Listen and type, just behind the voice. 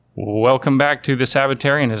Welcome back to the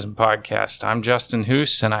Sabbatarianism Podcast. I'm Justin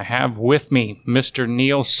Hoos, and I have with me Mr.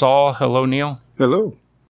 Neil Saul. Hello, Neil. Hello.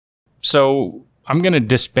 So I'm going to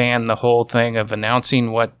disband the whole thing of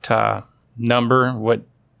announcing what podcast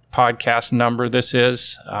number this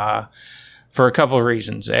is for a couple of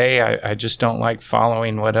reasons. I just don't like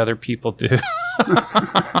following what other people do.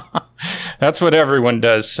 That's what everyone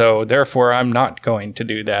does, so therefore I'm not going to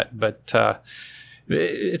do that. But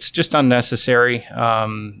it's just unnecessary.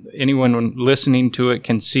 Anyone listening to it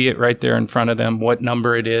can see it right there in front of them, what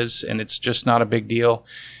number it is, and it's just not a big deal.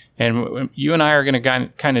 And you and I are going to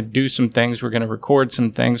kind of do some things. We're going to record some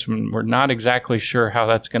things. We're not exactly sure how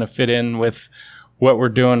that's going to fit in with what we're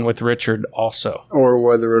doing with Richard also. Or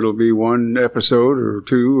whether it'll be one episode or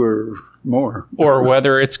two or more. Or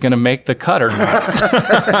whether it's going to make the cut or not.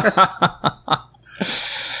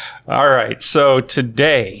 All right, so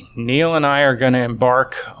today, Neil and I are going to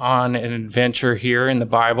embark on an adventure here in the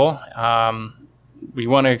Bible. We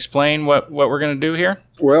want to explain what we're going to do here?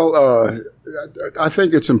 Well, I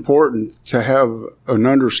think it's important to have an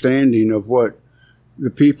understanding of what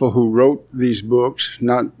the people who wrote these books,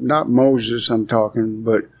 not Moses I'm talking,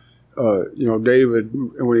 but David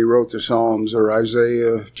when he wrote the Psalms, or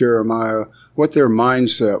Isaiah, Jeremiah, what their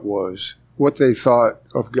mindset was, what they thought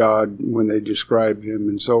of God when they described him,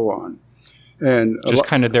 and so on. And just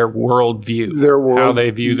kind of their worldview, how they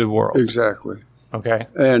view the world. Exactly. Okay.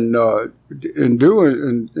 And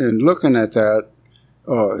in looking at that,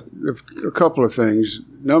 a couple of things.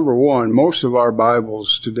 Number one, most of our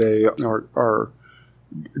Bibles today are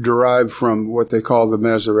derived from what they call the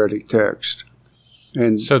Masoretic text.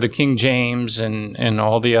 And so the King James and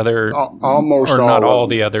all the other, almost or all not all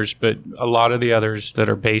them. the others, but a lot of the others that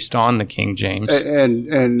are based on the King James. And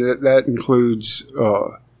that includes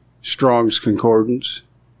Strong's Concordance.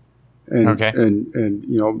 And, okay. And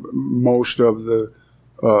most of the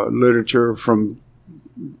literature from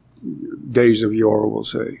days of yore, we'll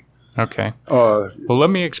say. Okay. Well, let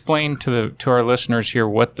me explain to our listeners here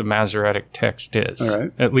what the Masoretic text is. All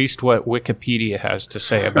right. At least what Wikipedia has to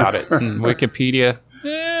say about it. And Wikipedia,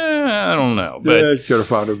 I don't know. But I could have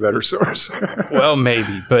found a better source. Well,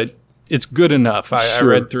 maybe, but it's good enough. I Sure.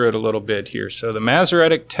 read through it a little bit here. So the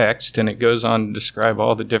Masoretic text, and it goes on to describe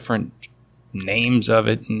all the different names of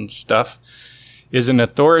it and stuff, is an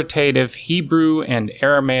authoritative Hebrew and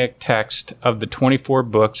Aramaic text of the 24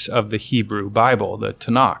 books of the Hebrew Bible, the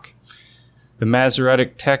Tanakh. The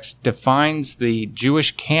Masoretic text defines the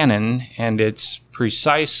Jewish canon and its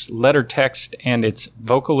precise letter text and its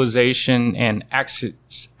vocalization and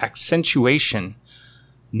accentuation,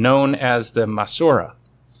 known as the Masorah.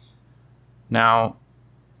 Now,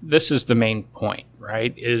 this is the main point,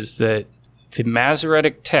 right? Is that the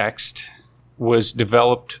Masoretic text was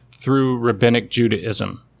developed through Rabbinic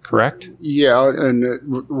Judaism, correct? Yeah,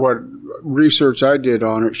 and what research I did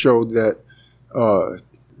on it showed that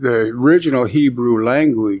the original Hebrew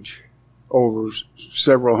language over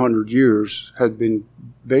several hundred years had been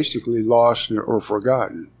basically lost or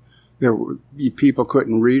forgotten. People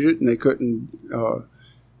couldn't read it, and they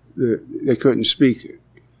couldn't speak it.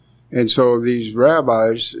 And so these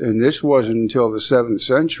rabbis, and this wasn't until the 7th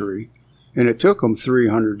century, and it took them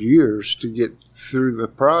 300 years to get through the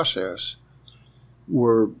process,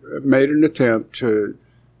 made an attempt to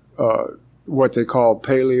what they call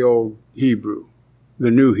Paleo-Hebrew, the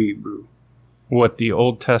New Hebrew. What the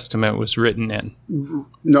Old Testament was written in.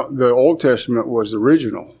 No, the Old Testament was the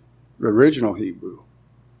original Hebrew.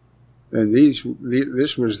 And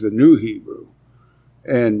this was the New Hebrew.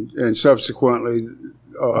 And subsequently...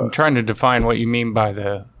 I'm trying to define what you mean by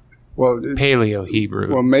the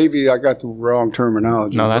Paleo-Hebrew. Well, maybe I got the wrong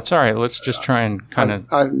terminology. No, that's all right. Let's just try and kind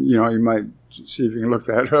of... you might see if you can look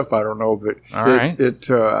that up. I don't know, but all right.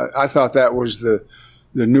 I thought that was the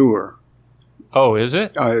newer. Oh, is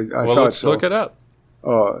it? I well, thought let's so. Look it up.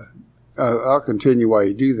 I'll continue while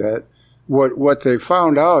you do that. What they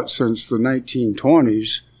found out since the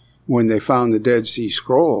 1920s, when they found the Dead Sea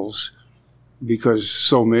Scrolls, because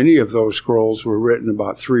so many of those scrolls were written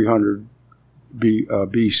about 300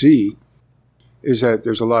 BC, is that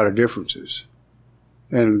there's a lot of differences.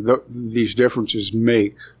 And these differences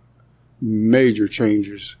make major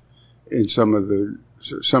changes in some of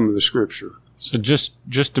the scripture. So just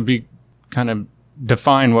to be kind of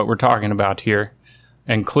define what we're talking about here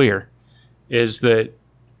and clear, is that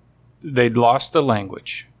they'd lost the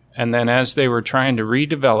language. And then as they were trying to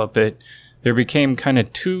redevelop it, there became kind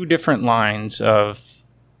of two different lines of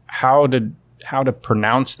how to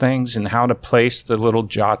pronounce things and how to place the little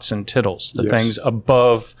jots and tittles, the things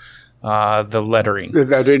above the lettering.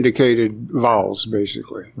 That indicated vowels,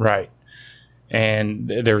 basically. Right. And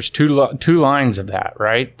there's two lines of that,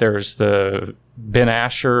 right? There's the Ben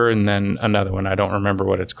Asher and then another one. I don't remember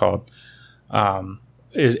what it's called. Am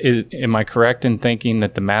I correct in thinking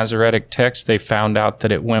that the Masoretic text, they found out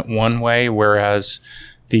that it went one way, whereas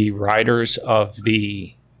the writers of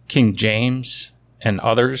the King James and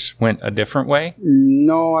others went a different way?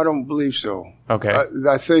 No, I don't believe so. Okay.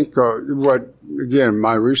 I think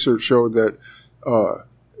my research showed that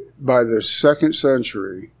by the 2nd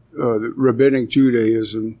century, the Rabbinic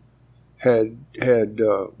Judaism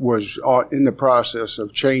was in the process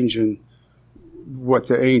of changing what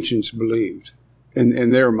the ancients believed in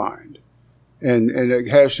their mind, and it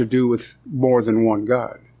has to do with more than one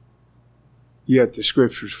God. Yet the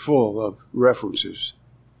Scripture's full of references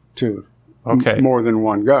to more than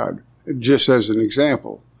one God. Just as an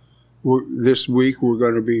example, this week we're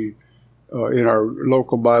going to be in our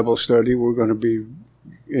local Bible study. We're going to be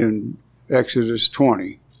in Exodus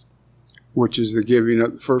 20. Which is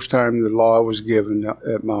the first time the law was given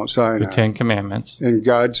at Mount Sinai. The 10 Commandments. And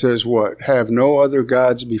God says what? Have no other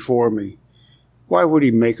gods before me. Why would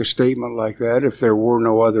he make a statement like that if there were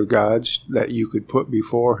no other gods that you could put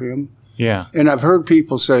before him? Yeah. And I've heard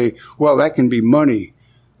people say, well, that can be money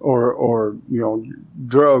or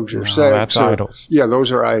drugs or sex. That's idols. Yeah, those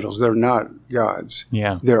are idols. They're not gods.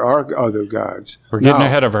 Yeah. There are other gods. We're getting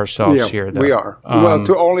ahead of ourselves here, though. We are.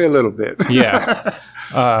 Only a little bit. Yeah.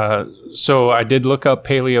 So I did look up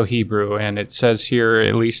Paleo-Hebrew, and it says here,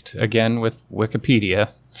 at least again with Wikipedia,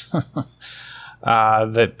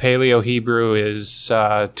 that Paleo-Hebrew is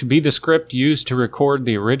to be the script used to record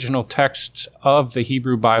the original texts of the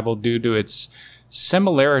Hebrew Bible due to its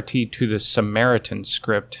similarity to the Samaritan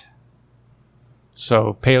script.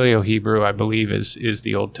 So Paleo-Hebrew, I believe, is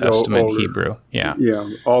the Old Testament Hebrew. Yeah. Yeah.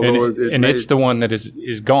 Although it's the one that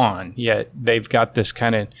is gone, yet they've got this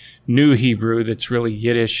kind of new Hebrew that's really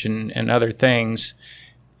Yiddish and other things,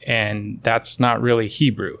 and that's not really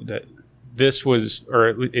Hebrew.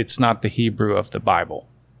 It's not the Hebrew of the Bible.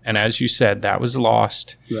 And as you said, that was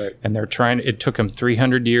lost. Right. And it took them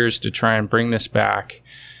 300 years to try and bring this back.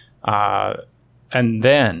 And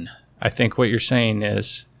then I think what you're saying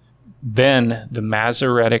is, then the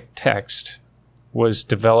Masoretic text was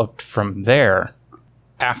developed from there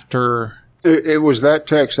after... It was that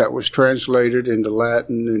text that was translated into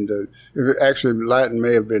Latin. Actually, Latin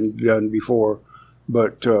may have been done before,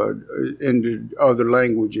 but into other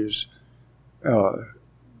languages, but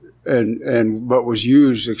was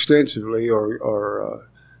used extensively or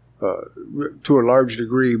to a large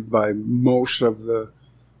degree by most of the...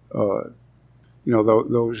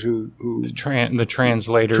 those who the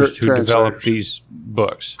translators who developed these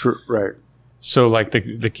books. Right. So like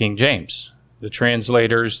the King James, the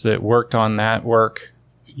translators that worked on that work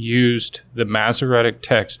used the Masoretic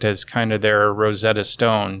text as kind of their Rosetta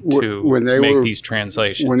Stone to make these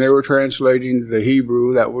translations. When they were translating the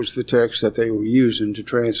Hebrew, that was the text that they were using to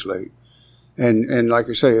translate. And like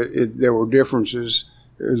I say, there were differences,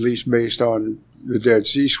 at least based on the Dead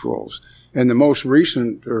Sea Scrolls. And the most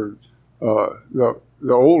recent, or the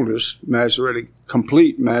oldest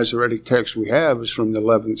complete Masoretic text we have is from the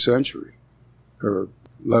 11th century, or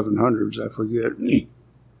 1100s, I forget.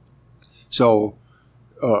 So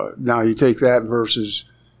now you take that versus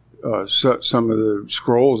some of the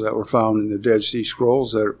scrolls that were found in the Dead Sea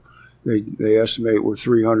Scrolls that they estimate were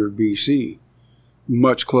 300 BC,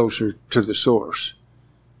 much closer to the source.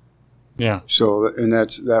 Yeah. So, and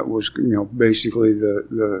that was basically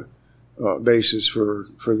the basis for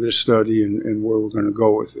this study and where we're going to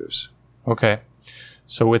go with this. Okay.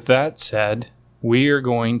 So with that said, we are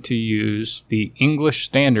going to use the English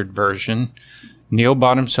Standard Version. Neil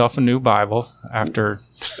bought himself a new Bible after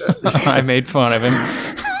I made fun of him.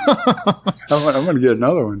 I'm going to get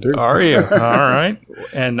another one, too. Are you? All right.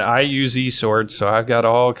 And I use eSword, so I've got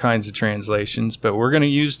all kinds of translations. But we're going to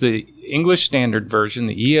use the English Standard Version,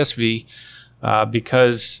 the ESV,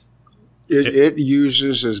 because... It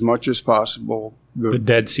uses as much as possible the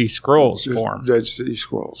Dead Sea Scrolls form. Dead Sea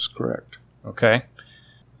Scrolls, correct. Okay.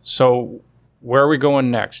 So where are we going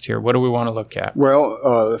next here? What do we want to look at?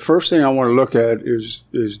 Well, the first thing I want to look at is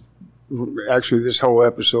actually this whole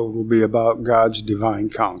episode will be about God's divine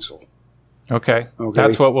counsel. Okay.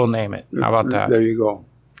 That's what we'll name it. How about that? There you go.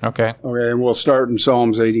 Okay. Okay, and we'll start in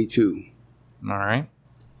Psalms 82. All right.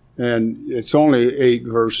 And it's only 8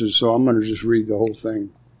 verses, so I'm going to just read the whole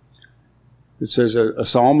thing. It says, a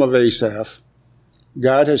psalm of Asaph.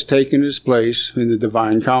 God has taken his place in the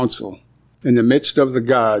divine council. In the midst of the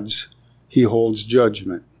gods, he holds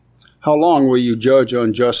judgment. How long will you judge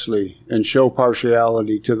unjustly and show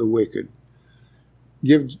partiality to the wicked?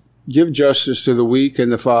 Give Give justice to the weak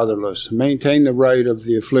and the fatherless. Maintain the right of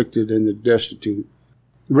the afflicted and the destitute.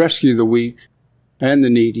 Rescue the weak and the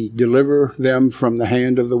needy. Deliver them from the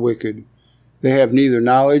hand of the wicked. They have neither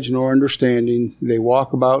knowledge nor understanding. They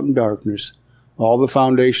walk about in darkness. All the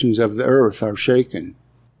foundations of the earth are shaken.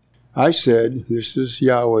 I said, this is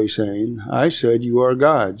Yahweh saying, I said, you are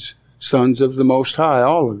gods, sons of the Most High,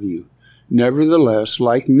 all of you. Nevertheless,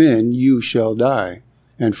 like men, you shall die,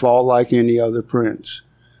 and fall like any other prince.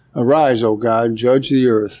 Arise, O God, judge the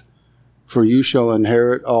earth, for you shall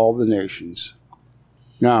inherit all the nations.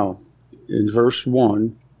 Now, in verse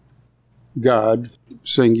 1, God,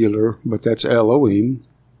 singular, but that's Elohim.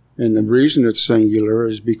 And the reason it's singular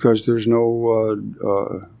is because there's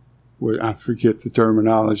no, I forget the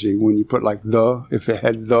terminology. When you put like the, if it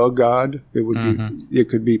had the God, it would be, it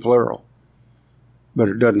could be plural. But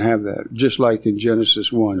it doesn't have that. Just like in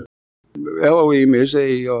Genesis 1. Elohim is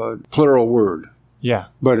a plural word. Yeah.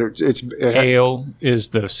 But it's El is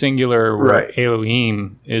the singular, where right.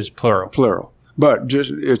 Elohim is plural. Plural. But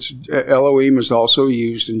just Elohim is also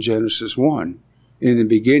used in Genesis 1. In the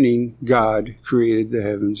beginning, God created the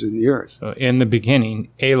heavens and the earth. So in the beginning,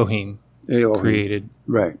 Elohim created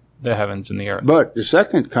right. the heavens and the earth. But the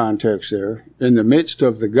second context there, in the midst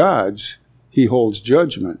of the gods, he holds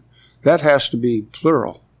judgment. That has to be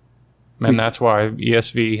plural. And that's why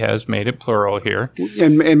ESV has made it plural here.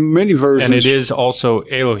 And many versions... And it is also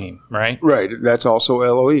Elohim, right? Right, that's also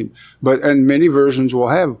Elohim. And many versions will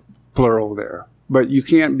have plural there. But you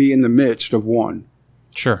can't be in the midst of one.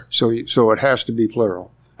 Sure. So it has to be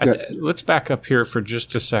plural. Let's back up here for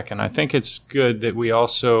just a second. I think it's good that we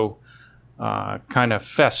also kind of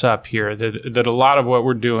fess up here that a lot of what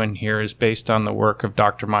we're doing here is based on the work of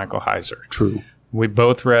Dr. Michael Heiser. True. We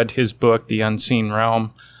both read his book, The Unseen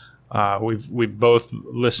Realm. We've both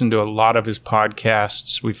listened to a lot of his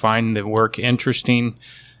podcasts. We find the work interesting.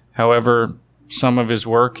 However, some of his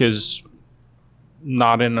work is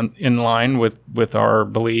not in line with our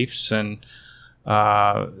beliefs, and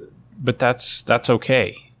but that's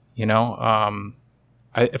okay. You know,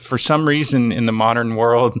 for some reason in the modern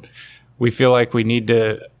world, we feel like we need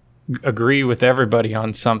to agree with everybody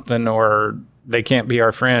on something, or they can't be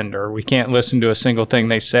our friend, or we can't listen to a single thing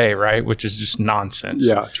they say, right? Which is just nonsense.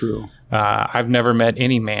 Yeah, true. I've never met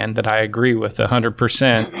any man that I agree with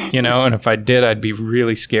 100%, you know, and if I did, I'd be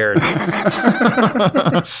really scared.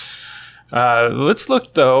 Let's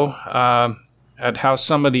look, though, at how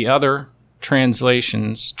some of the other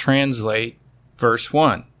translations translate verse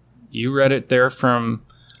 1. You read it there from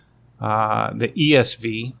the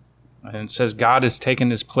ESV. And it says, God has taken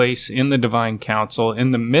his place in the divine council. In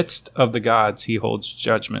the midst of the gods, he holds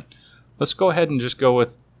judgment. Let's go ahead and just go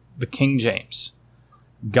with the King James.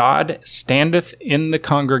 God standeth in the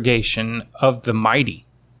congregation of the mighty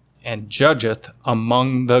and judgeth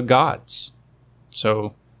among the gods.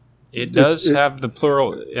 So it does have the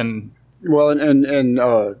plural. And well, and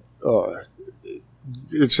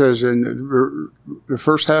it says in the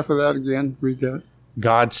first half of that again, read that.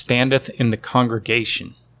 God standeth in the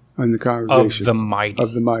congregation. In the congregation of the mighty.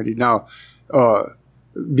 Of the mighty. Now,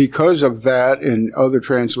 because of that and other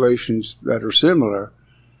translations that are similar,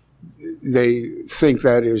 they think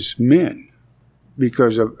that is men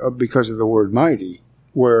because of the word mighty.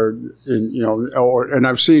 Where and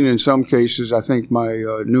I've seen in some cases, I think my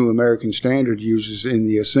New American Standard uses in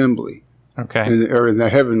the assembly, okay, or in the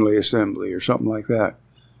heavenly assembly or something like that.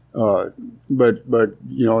 But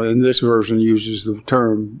in this version uses the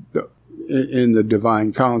term in the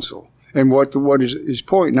divine council. And what is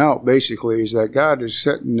pointing out basically is that God is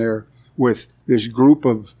sitting there with this group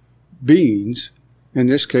of beings. In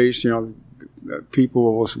this case, people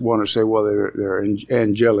will want to say, well, they're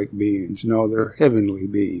angelic beings. No, they're heavenly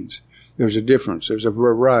beings. There's a difference. There's a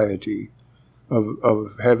variety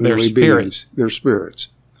of heavenly beings. They're spirits.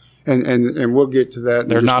 And we'll get to that in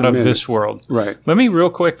They're just not a of minute. this world. Right. Let me real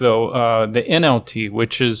quick, though, the NLT,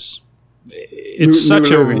 which is... It's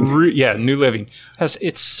such New a Living. New Living.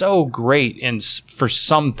 It's so great for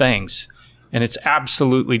some things, and it's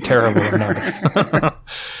absolutely terrible in other.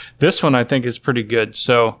 This one I think is pretty good.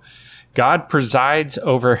 So, God presides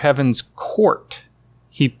over heaven's court.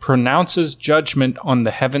 He pronounces judgment on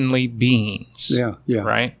the heavenly beings. Yeah.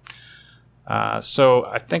 Right. So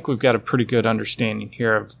I think we've got a pretty good understanding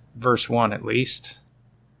here of verse 1 at least.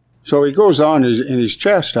 So he goes on and he's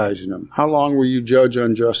chastising them. How long will you judge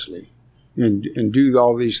unjustly? And do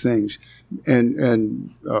all these things,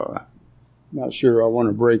 and not sure I want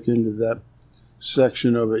to break into that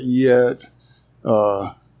section of it yet.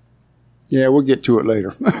 We'll get to it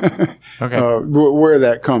later. Okay. Where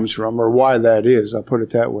that comes from or why that is, I'll put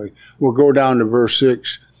it that way. We'll go down to verse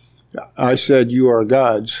 6. I said, you are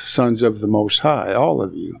gods, sons of the Most High, all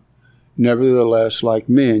of you. Nevertheless, like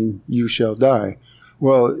men, you shall die.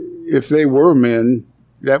 Well, if they were men,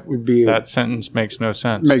 that would be... That sentence makes no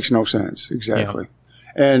sense. Makes no sense, exactly.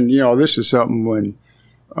 Yeah. And, this is something when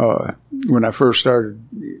I first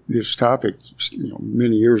started this topic,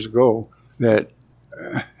 many years ago, that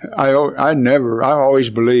I always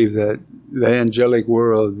believed that the angelic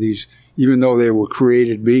world, even though they were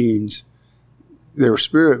created beings, they were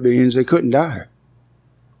spirit beings, they couldn't die.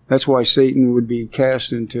 That's why Satan would be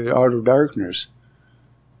cast into outer darkness.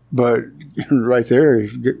 But right there,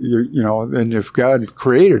 and if God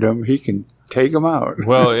created them, he can take them out.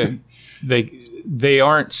 Well, they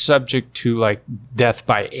aren't subject to like death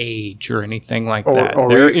by age or anything like that.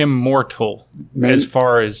 They're immortal as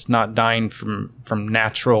far as not dying from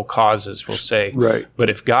natural causes, we'll say. Right. But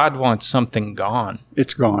if God wants something gone,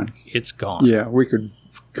 it's gone. It's gone. Yeah, we could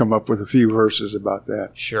come up with a few verses about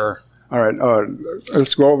that. Sure. All right,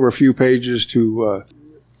 let's go over a few pages to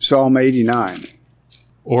Psalm 89.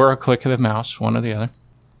 Or a click of the mouse, one or the other.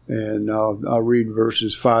 And I'll read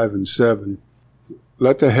verses 5 and 7.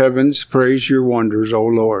 Let the heavens praise your wonders, O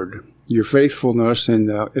Lord, your faithfulness in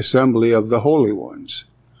the assembly of the holy ones.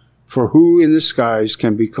 For who in the skies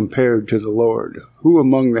can be compared to the Lord? Who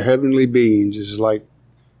among the heavenly beings is like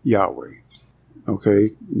Yahweh?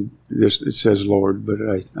 Okay, it says Lord, but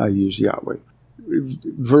I use Yahweh.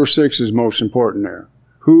 Verse 6 is most important there.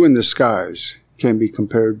 Who in the skies can be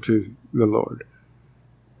compared to the Lord?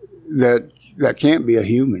 That can't be a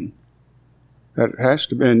human. That has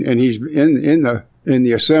to be, and he's in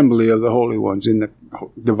the assembly of the holy ones, in the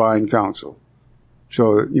divine council.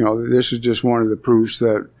 So this is just one of the proofs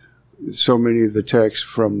that so many of the texts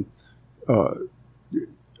from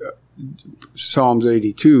Psalms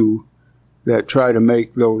 82 that try to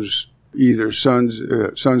make those either sons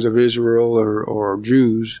of Israel or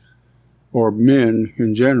Jews or men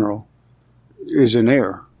in general is an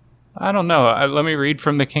error. I don't know. Let me read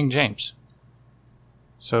from the King James.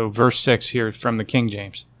 So verse 6 here from the King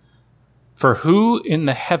James. For who in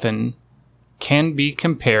the heaven can be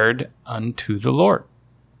compared unto the Lord?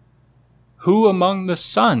 Who among the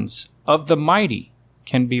sons of the mighty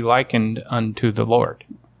can be likened unto the Lord?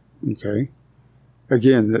 Okay.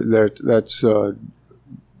 Again, that's to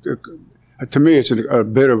me it's a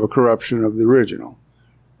bit of a corruption of the original,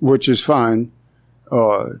 which is fine,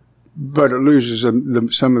 but it loses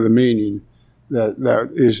some of the meaning that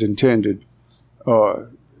is intended.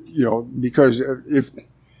 Because if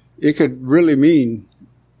it could really mean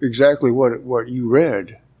exactly what you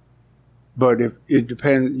read, but if it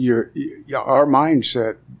depends, our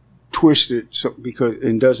mindset twists it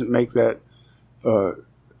and doesn't make that.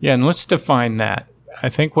 Yeah, and let's define that. I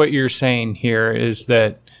think what you're saying here is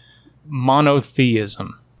that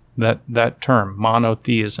monotheism, that term,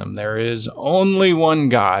 monotheism, there is only one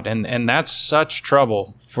God, and that's such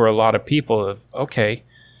trouble for a lot of people. Okay,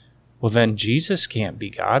 well then Jesus can't be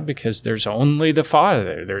God because there's only the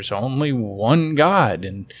Father. There's only one God,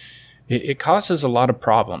 and it causes a lot of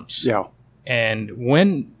problems. Yeah. And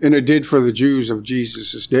it did for the Jews of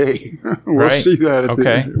Jesus' day. We'll right? see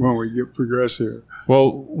that when we progress here.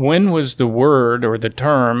 Well, when was the word or the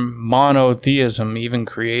term monotheism even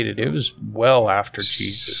created? It was well after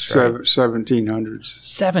Jesus, right? 1700s.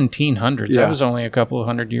 1700s. Yeah. That was only a couple of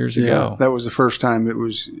hundred years ago. That was the first time it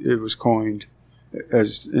was coined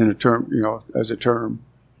as a term.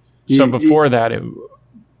 So before that, it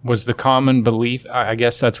was the common belief. I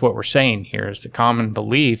guess that's what we're saying here. Is the common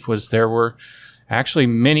belief was there were actually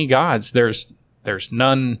many gods. There's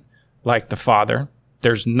none like the Father.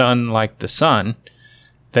 There's none like the Son.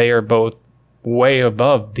 They are both way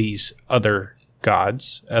above these other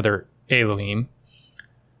gods, other Elohim,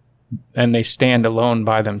 and they stand alone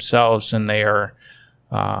by themselves, and they are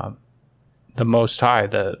the Most High,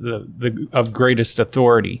 the of greatest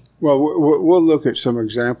authority. Well, we'll look at some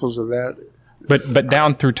examples of that. But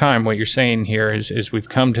down through time, what you're saying here is we've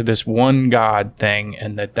come to this one God thing,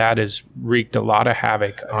 and that has wreaked a lot of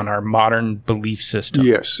havoc on our modern belief system.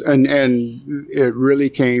 Yes, and it really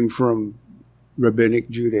came from Rabbinic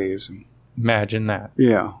Judaism. Imagine that.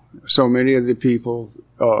 Yeah. So many of the people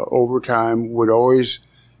over time would always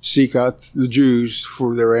seek out the Jews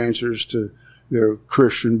for their answers to their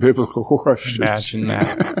Christian biblical questions. Imagine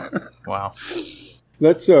that. Wow.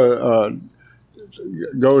 Let's go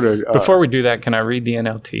to... Before we do that, can I read the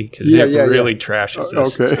NLT? Because it really trashes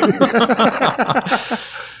this. Okay.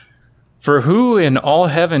 For who in all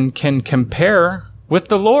heaven can compare with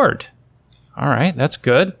the Lord? All right, that's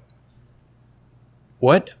good.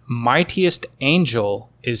 What mightiest angel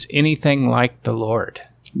is anything like the Lord?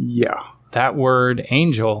 Yeah. That word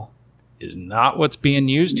angel is not what's being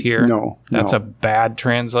used here. No. That's a bad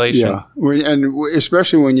translation. Yeah. And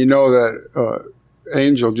especially when you know that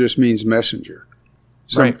angel just means messenger.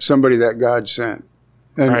 Right. Somebody that God sent.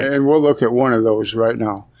 And we'll look at one of those right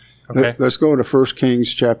now. Okay. Let's go to 1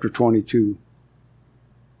 Kings chapter 22.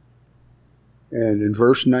 And in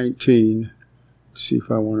verse 19, see if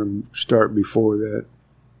I want to start before that.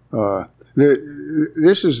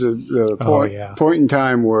 This is the point in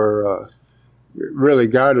time where really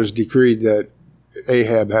God has decreed that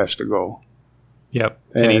Ahab has to go. Yep.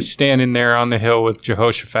 And he's standing there on the hill with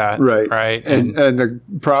Jehoshaphat. Right. And the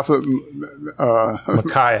prophet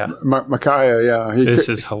Micaiah. Micaiah, yeah. This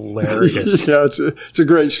is hilarious. Yeah, it's a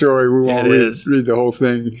great story. We won't read the whole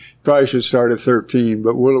thing. Probably should start at 13,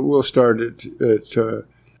 but we'll start at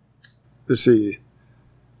let's see.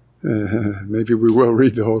 Maybe we will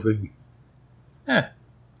read the whole thing.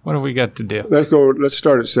 What do we got to do? Let's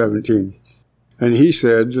start at 17. And he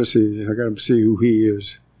said, let's see, I got to see who he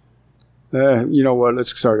is. You know what?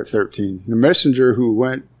 Let's start at 13. The messenger who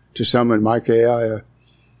went to summon Micaiah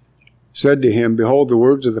said to him, "Behold, the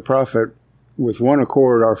words of the prophet with one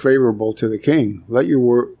accord are favorable to the king. Let your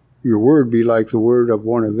word be like the word of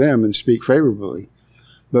one of them and speak favorably."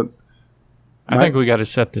 But I think we got to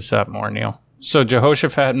set this up more, Neil. So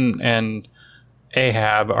Jehoshaphat and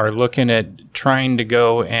Ahab are looking at trying to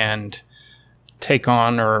go and take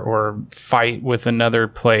on or fight with another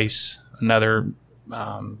place, another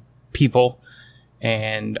people,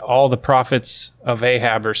 and all the prophets of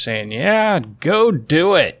Ahab are saying, "Yeah, go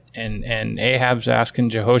do it." And Ahab's asking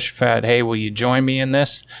Jehoshaphat, "Hey, will you join me in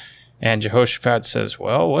this?" And Jehoshaphat says,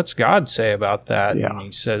 "Well, what's God say about that?" Yeah. And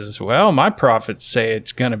he says, "Well, my prophets say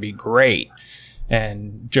it's going to be great."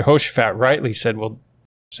 And Jehoshaphat rightly said, "Well,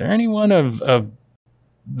 is there anyone of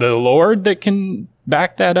the Lord that can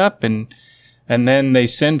back that up?" And then they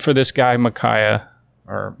send for this guy Micaiah,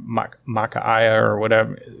 or Micaiah, or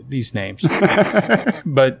whatever, these names.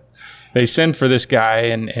 But they send for this guy,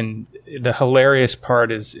 and the hilarious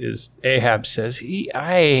part is Ahab says,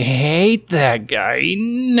 I hate that guy. He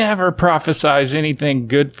never prophesies anything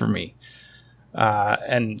good for me.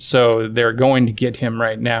 And so they're going to get him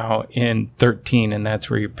right now in 13, and that's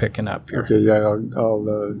where you're picking up here. Okay, yeah,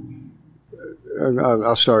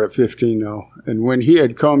 I'll start at 15 now. And when he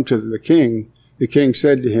had come to the king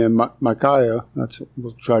said to him, Micaiah,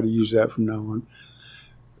 we'll try to use that from now on,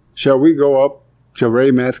 "Shall we go up to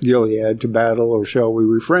Ramoth Gilead to battle, or shall we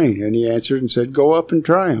refrain?" And he answered and said, "Go up and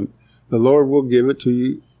triumph. The Lord will give it to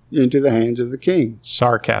you into the hands of the king."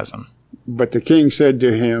 Sarcasm. But the king said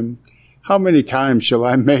to him, "How many times shall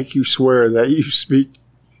I make you swear that you speak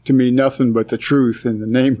to me nothing but the truth in the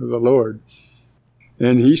name of the Lord?"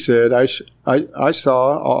 And he said, I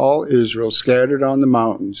saw all Israel scattered on the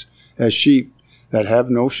mountains as sheep that have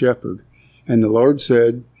no shepherd. And the Lord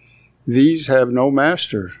said, "These have no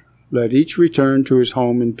master. Let each return to his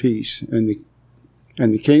home in peace." And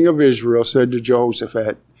the king of Israel said to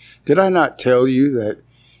Jehoshaphat, "Did I not tell you that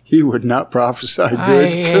he would not prophesy good? I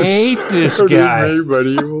hate this guy. But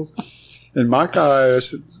evil." And Micaiah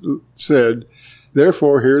said,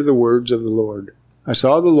 "Therefore hear the words of the Lord. I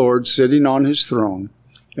saw the Lord sitting on his throne,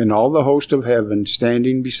 and all the host of heaven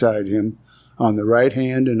standing beside him, on the right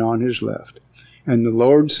hand and on his left. And the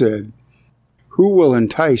Lord said, Who will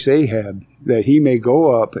entice Ahab, that he may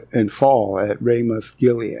go up and fall at Ramoth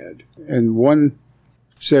Gilead?" And one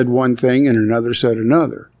said one thing, and another said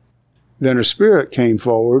another. Then a spirit came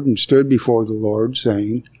forward and stood before the Lord,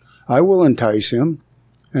 saying, "I will entice him."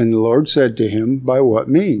 And the Lord said to him, "By what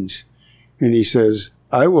means?" And he says,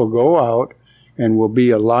 "I will go out and will be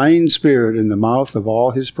a lying spirit in the mouth of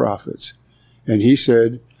all his prophets." And he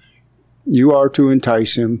said, "You are to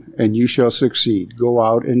entice him, and you shall succeed. Go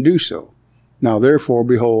out and do so. Now therefore,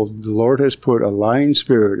 behold, the Lord has put a lying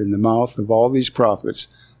spirit in the mouth of all these prophets.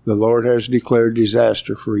 The Lord has declared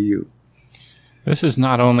disaster for you." This is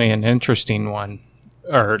not only an interesting one,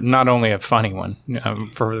 or not only a funny one,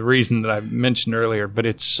 for the reason that I mentioned earlier, but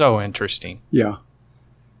it's so interesting. Yeah.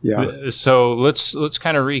 Yeah. So let's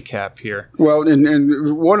kind of recap here. Well,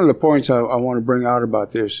 and one of the points I want to bring out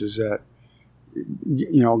about this is that,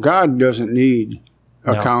 God doesn't need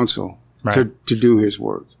a council to do his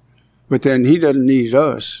work. But then he doesn't need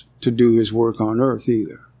us to do his work on earth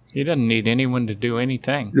either. He doesn't need anyone to do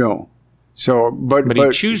anything. No. So, but he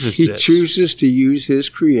chooses he chooses to use his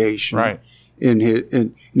creation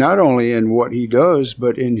in not only in what he does,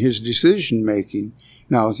 but in his decision making.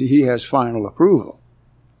 Now, he has final approval.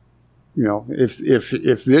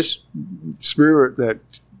 If this spirit that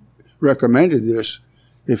recommended this,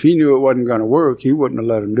 if he knew it wasn't going to work, he wouldn't have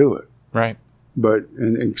let him do it. Right. But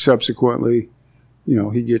and subsequently,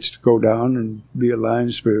 he gets to go down and be a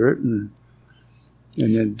lion spirit, and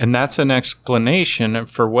then... And that's an explanation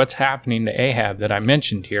for what's happening to Ahab that I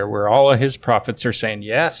mentioned here, where all of his prophets are saying,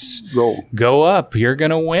 yes, go up, you're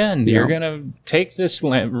going to win, you're going to take this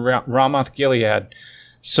land, Ramoth Gilead.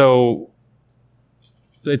 So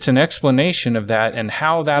it's an explanation of that and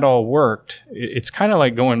how that all worked. It's kind of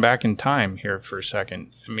like going back in time here for a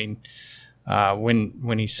second. I mean,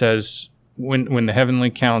 when he says, when the heavenly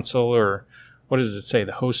council, or what does it say,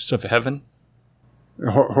 the hosts of heaven?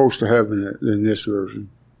 Host of heaven in this version.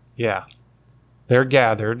 Yeah. They're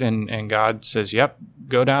gathered, and God says, yep,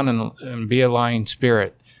 go down and be a lying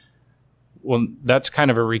spirit. Well, that's kind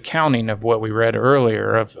of a recounting of what we read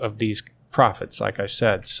earlier of these prophets, like I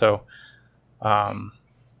said. So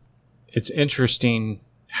it's interesting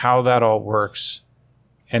how that all works,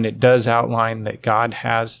 and it does outline that God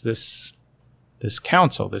has this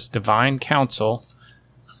counsel, this divine counsel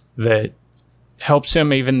that helps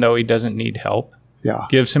him even though he doesn't need help. Yeah.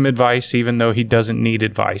 Gives him advice even though he doesn't need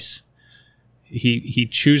advice. He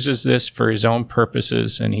chooses this for his own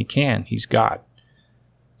purposes, and he's God.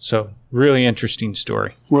 So really interesting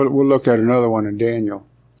story. We'll look at another one in Daniel.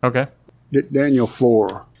 Okay. Daniel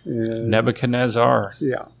 4. Nebuchadnezzar.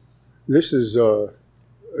 Yeah. This is a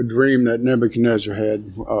dream that Nebuchadnezzar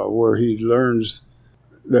had where he learns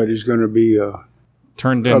that he's going to be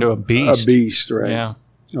turned into a beast. A beast, right?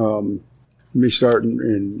 Yeah. Me starting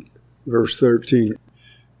in verse 13.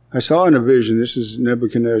 I saw in a vision, this is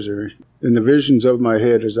Nebuchadnezzar, in the visions of my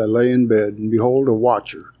head as I lay in bed, and behold, a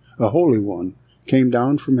watcher, a holy one, came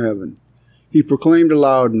down from heaven. He proclaimed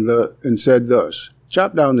aloud and said thus,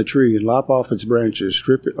 chop down the tree and lop off its branches,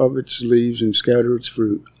 strip it of its leaves and scatter its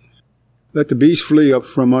fruit. Let the beast flee up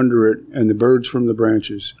from under it and the birds from the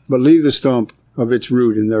branches, but leave the stump of its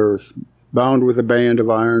root in the earth, bound with a band of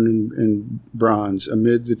iron and bronze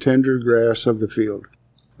amid the tender grass of the field.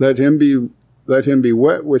 Let him be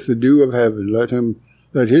wet with the dew of heaven.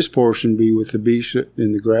 Let his portion be with the beasts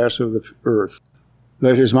in the grass of the earth.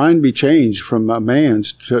 Let his mind be changed from a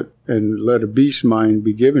man's, and let a beast's mind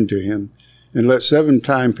be given to him, and let 7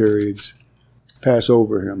 time periods pass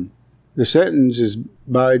over him. The sentence is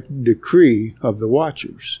by decree of the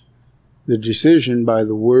watchers, the decision by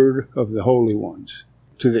the word of the holy ones,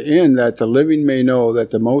 to the end that the living may know that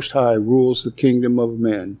the Most High rules the kingdom of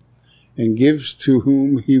men, and gives to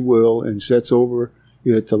whom he will, and sets over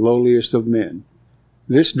it the lowliest of men.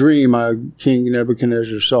 This dream King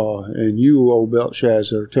Nebuchadnezzar saw, and you, O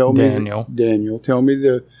Belshazzar, tell me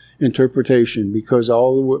the interpretation, because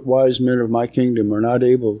all the wise men of my kingdom are not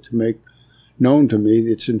able to make known to me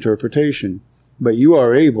its interpretation. But you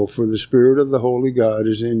are able, for the Spirit of the Holy God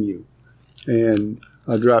is in you. And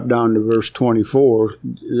I'll drop down to verse 24.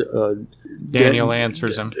 Daniel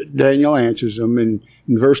answers him. Daniel answers him. And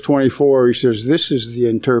in verse 24, he says, this is the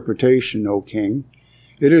interpretation, O king.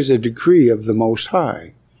 It is a decree of the Most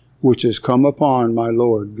High, which has come upon my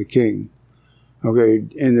Lord the king. Okay,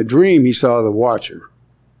 in the dream, he saw the watcher,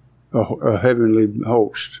 a heavenly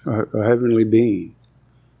host, a heavenly being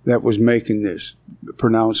that was making this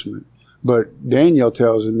pronouncement. But Daniel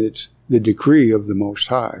tells him it's the decree of the Most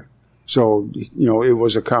High. So, it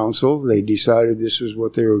was a council. They decided this is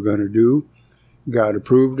what they were going to do. God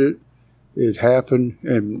approved it. It happened,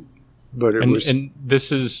 and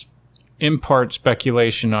this is in part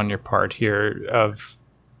speculation on your part here,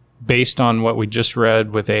 based on what we just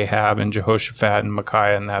read with Ahab and Jehoshaphat and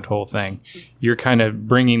Micaiah and that whole thing. You're kind of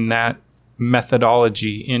bringing that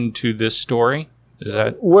methodology into this story. Is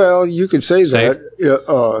that well? You could say safe?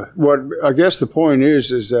 That. What I guess the point is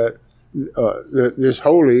that this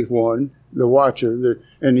holy one, the watcher,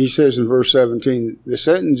 and he says in verse 17, the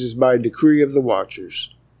sentence is by decree of the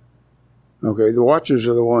watchers. Okay, the watchers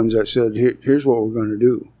are the ones that said, here's what we're going to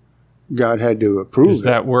do. God had to approve it. Is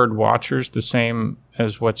that word watchers the same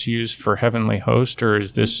as what's used for heavenly host, or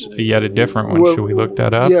is this yet a different one? Should we look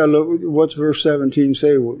that up? Yeah, look, what's verse 17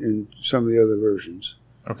 say in some of the other versions?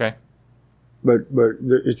 Okay. But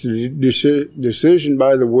it's a decision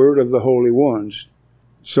by the word of the holy ones,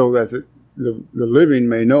 so that the living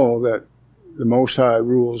may know that the Most High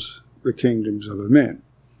rules the kingdoms of the men.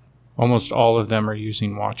 Almost all of them are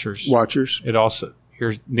using watchers. Watchers. It also,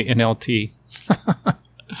 here's the NLT.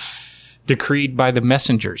 Decreed by the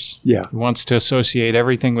messengers. Yeah. He wants to associate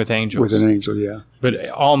everything with angels. With an angel, yeah. But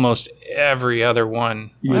almost every other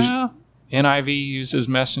one. NIV uses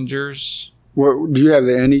messengers. Well, do you have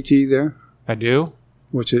the NET there? I do.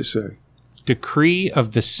 What's it say? Decree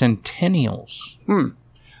of the centennials.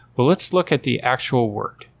 Well, let's look at the actual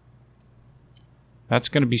word. That's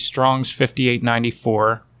going to be Strong's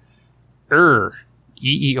 5894.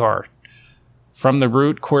 EER. from the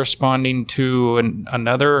root corresponding to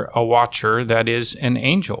a watcher, that is an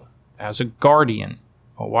angel, as a guardian,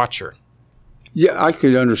 a watcher. Yeah, I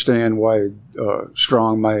could understand why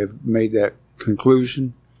Strong might have made that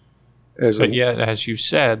conclusion. But yet, as you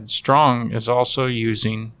said, Strong is also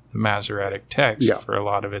using the Masoretic text for a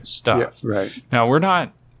lot of its stuff. Yeah, right. Now, we're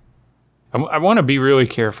not... I want to be really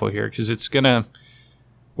careful here, because it's going to...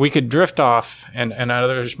 We could drift off, and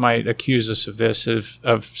others might accuse us of this,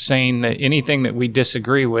 of saying that anything that we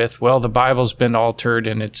disagree with, well, the Bible's been altered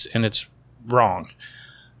and it's wrong.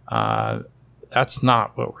 That's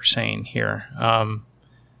not what we're saying here.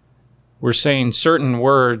 We're saying certain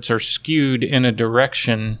words are skewed in a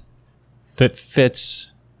direction that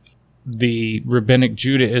fits the Rabbinic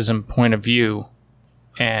Judaism point of view,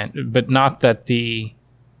 but not that the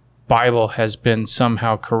Bible has been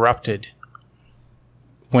somehow corrupted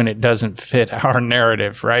when it doesn't fit our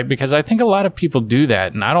narrative, right? Because I think a lot of people do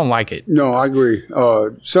that, and I don't like it. No, I agree.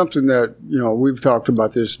 Something that, we've talked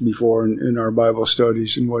about this before in our Bible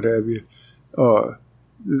studies and what have you.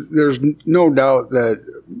 There's no doubt that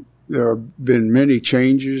there have been many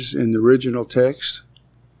changes in the original text.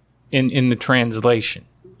 In the translation?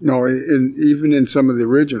 No, even in some of the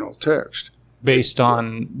original text. Based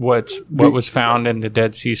on what was found in the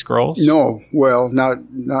Dead Sea Scrolls? No, well, not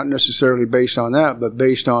necessarily based on that, but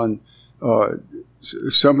based on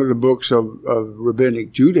some of the books of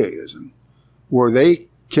Rabbinic Judaism, where they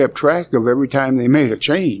kept track of every time they made a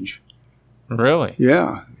change. Really?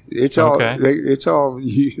 Yeah, it's all okay.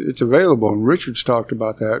 It's available, and Richard's talked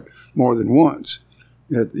about that more than once.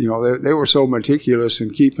 That they were so meticulous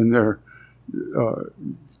in keeping it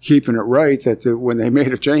right that when they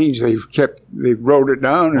made a change, they wrote it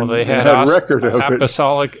down and they had a record of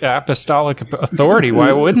apostolic authority.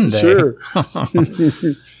 Why wouldn't they? Sure.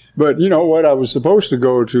 But you know what? I was supposed to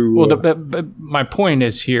go to. Well, but my point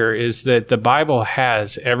is that the Bible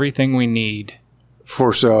has everything we need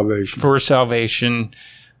for salvation.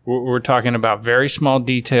 We're talking about very small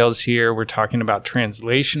details here. We're talking about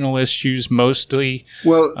translational issues mostly.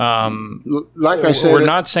 Well, like I said, we're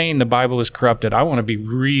not saying the Bible is corrupted. I want to be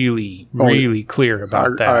really, really clear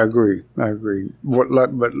about that. I agree.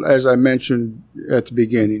 But as I mentioned at the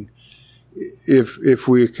beginning, if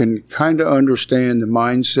we can kind of understand the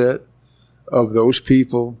mindset of those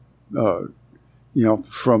people,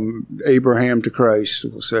 from Abraham to Christ,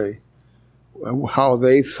 we'll say, how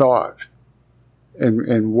they thought,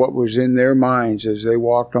 and what was in their minds as they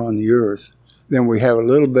walked on the earth, then we have a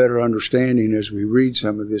little better understanding as we read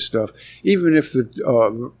some of this stuff, even if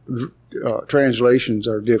the translations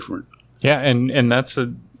are different. Yeah, and that's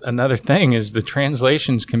another thing, is the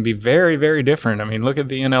translations can be very, very different. I mean, look at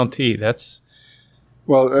the NLT. That's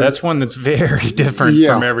one that's very different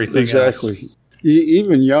from everything exactly. else.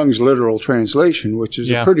 Even Young's literal translation, which is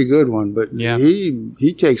a pretty good one, but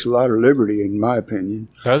he takes a lot of liberty, in my opinion.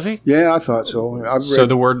 Does he? Yeah, I thought so. So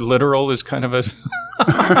the word literal is kind of a...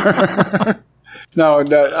 No,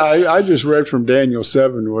 I just read from Daniel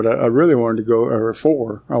 7 what I really wanted to go, or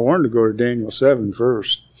 4. I wanted to go to Daniel 7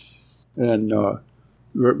 first, and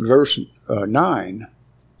verse 9.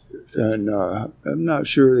 And I'm not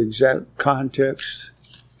sure the exact context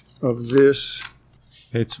of this.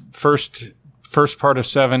 It's first part of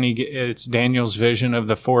 7, it's Daniel's vision of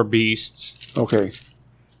the 4 beasts. Okay.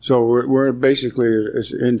 So we're basically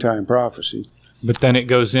it's end-time prophecy. But then it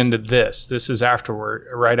goes into this. This is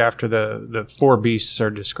right after the 4 beasts are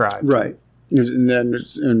described. Right. And then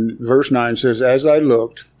in verse 9 says, "As I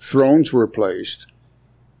looked, thrones were placed,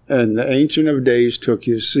 and the Ancient of Days took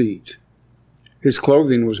his seat. His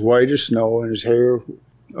clothing was white as snow, and his hair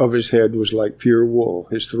of his head was like pure wool.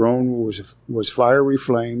 His throne was fiery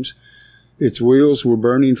flames. Its wheels were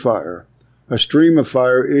burning fire. A stream of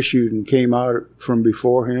fire issued and came out from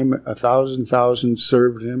before him. 1,000,000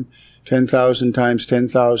 served him. 10,000 times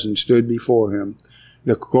 10,000 stood before him.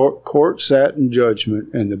 The court sat in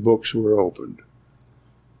judgment, and the books were opened."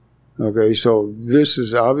 Okay, so this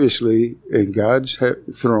is obviously in God's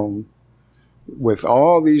throne with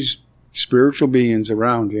all these spiritual beings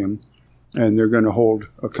around him, and they're going to hold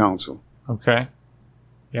a council. Okay.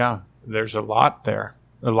 Yeah, there's a lot there.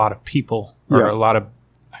 A lot of people, or a lot of,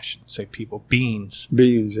 I shouldn't say people, beings.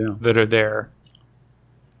 Beings, yeah. That are there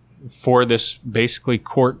for this basically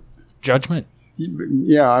court judgment.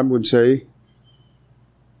 Yeah, I would say.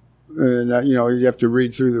 And, you have to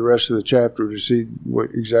read through the rest of the chapter to see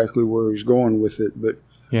exactly where he's going with it. But,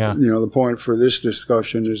 the point for this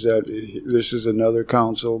discussion is that this is another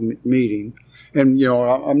council meeting. And,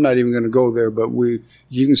 I'm not even going to go there, but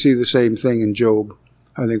you can see the same thing in Job,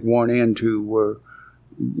 I think 1 and 2, where,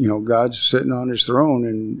 God's sitting on his throne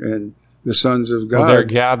and the sons of God. Well, they're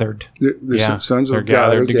gathered. The sons of they're God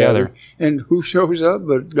gathered are together. gathered. And who shows up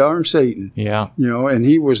but darn Satan? Yeah. And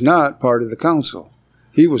he was not part of the council.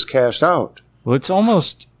 He was cast out. Well, it's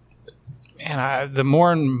almost, man, the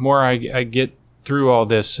more and more I get through all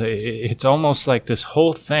this, it's almost like this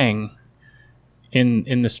whole thing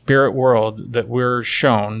in the spirit world that we're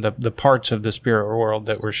shown, the parts of the spirit world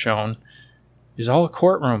that we're shown, is all a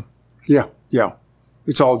courtroom. Yeah.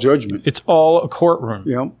 It's all judgment. It's all a courtroom.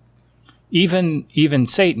 Yeah. Even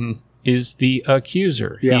Satan is the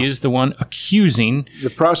accuser. Yeah. He is the one accusing. The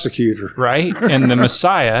prosecutor. Right? And the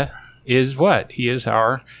Messiah is what? He is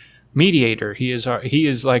our mediator. He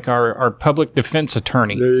is like our public defense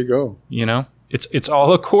attorney. There you go. It's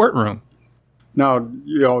all a courtroom. Now,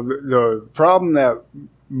 the problem that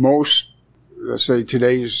most, let's say,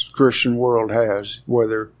 today's Christian world has,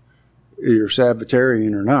 whether you're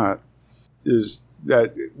Sabbatarian or not, is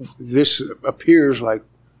that this appears like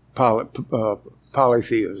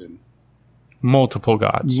polytheism. Multiple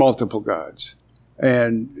gods.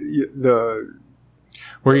 And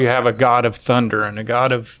where you have a god of thunder and a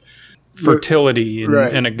god of fertility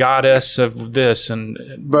and a goddess of this.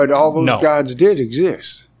 But all those gods did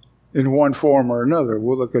exist in one form or another.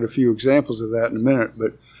 We'll look at a few examples of that in a minute.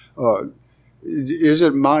 But is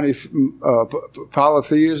it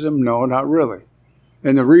polytheism? No, not really.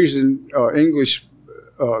 And the reason English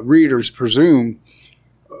readers presume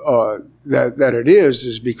that it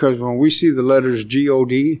is because when we see the letters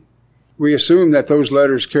G-O-D, we assume that those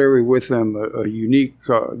letters carry with them a unique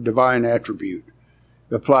divine attribute.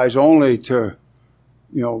 It applies only to,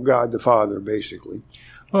 God the Father, basically.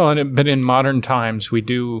 Well, but in modern times, we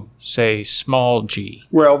do say small g.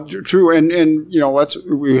 Well, true, and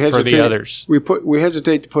we hesitate for the others. We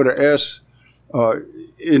hesitate to put an S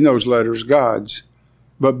in those letters, gods,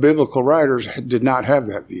 but biblical writers did not have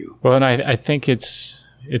that view. Well, and I think it's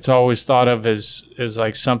always thought of as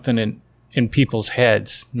like something in people's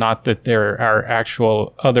heads, not that there are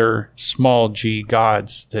actual other small g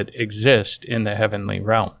gods that exist in the heavenly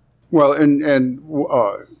realm. Well, and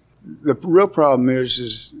the real problem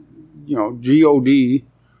is G-O-D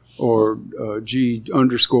or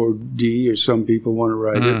G_D, as some people want to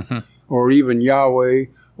write it, or even Yahweh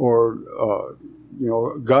or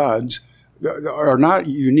gods are not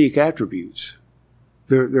unique attributes.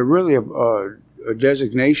 They're really a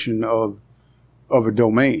designation of a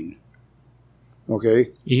domain. Okay.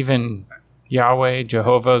 Even Yahweh,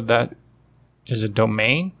 Jehovah, that is a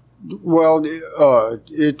domain? Well,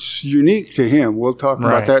 it's unique to him. We'll talk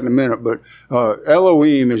about that in a minute. But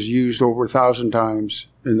Elohim is used over 1,000 times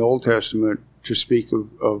in the Old Testament to speak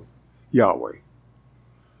of Yahweh.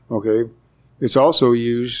 Okay. It's also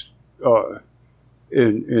used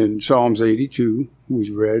in Psalms 82,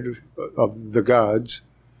 we read, of the gods.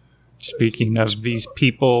 Speaking of these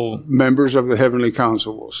people. Members of the heavenly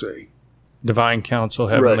council, we'll say. Divine council,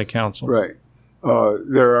 heavenly council. Right.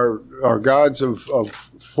 There are gods of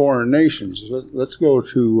foreign nations. Let's go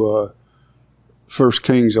to 1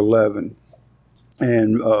 Kings 11.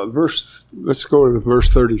 And let's go to verse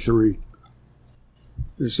 33.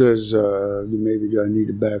 It says, maybe I need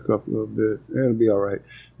to back up a little bit. That'll be all right.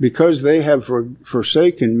 Because they have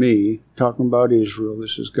forsaken me, talking about Israel,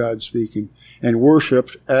 this is God speaking, and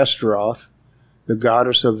worshipped Ashtaroth, the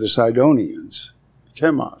goddess of the Sidonians,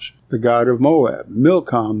 Chemosh, the god of Moab,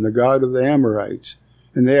 Milcom, the god of the Amorites,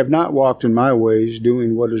 and they have not walked in my ways,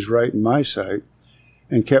 doing what is right in my sight,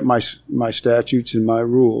 and kept my statutes and my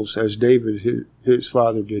rules, as David, his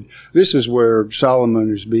father, did. This is where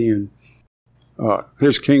Solomon is being,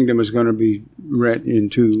 his kingdom is going to be rent in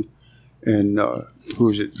two, and who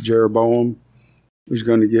is it, Jeroboam, who's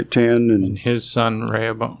going to get 10, and his son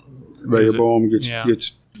Rehoboam gets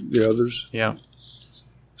the others. Yeah.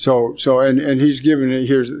 So and he's given it,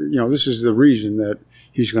 this is the reason that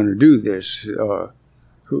he's going to do this.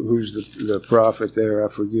 Who's the prophet there? I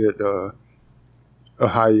forget.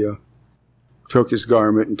 Ahiah took his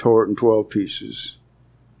garment and tore it in 12 pieces.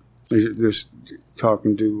 This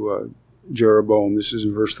talking to Jeroboam. This is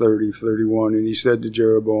in verse 30, 31. And he said to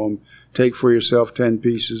Jeroboam, "Take for yourself 10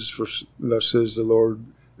 pieces, for thus says the Lord,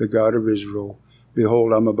 the God of Israel.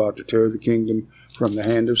 Behold, I'm about to tear the kingdom from the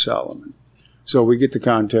hand of Solomon." So we get the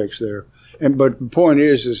context there. But the point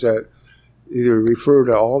is that they refer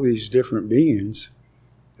to all these different beings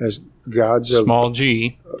as gods of... Small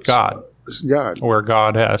g, God. God. Or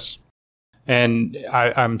goddess. And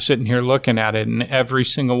I'm sitting here looking at it, and every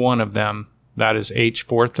single one of them, that is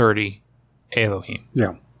H430 Elohim.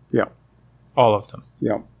 Yeah. All of them.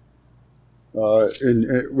 Yeah.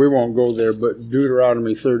 And we won't go there, but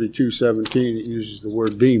Deuteronomy 32:17, it uses the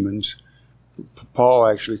word demons, Paul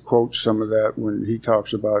actually quotes some of that when he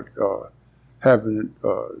talks about having,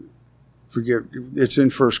 it's in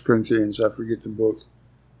 1 Corinthians, I forget the book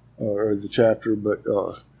or the chapter, but,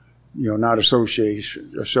 not associating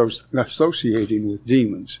with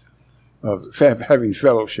demons, having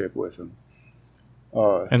fellowship with them.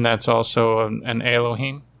 And that's also an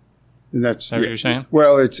Elohim? And that's Is that what you're saying?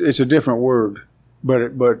 Well, it's a different word, but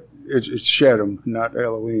it's Shedem, not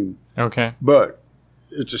Elohim. Okay. But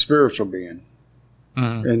it's a spiritual being,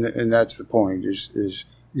 Mm-hmm. and that's the point. Is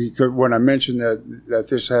because when I mentioned that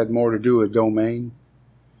this had more to do with domain,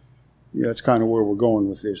 that's kind of where we're going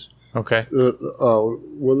with this. Okay. We'll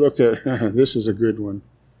look at this is a good one.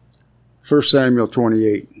 1 Samuel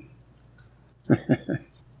 28. I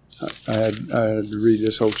had to read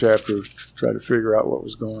this whole chapter to try to figure out what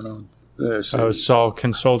was going on. Saul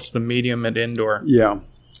consults the medium at Endor. Yeah.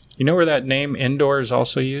 You know where that name Endor is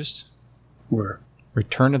also used? Where?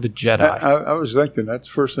 Return of the Jedi. I was thinking that's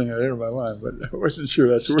the first thing that entered my mind, but I wasn't sure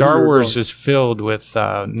that's where Star you were Wars going. is filled with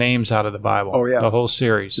names out of the Bible. Oh, yeah. The whole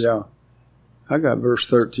series. Yeah. I got verse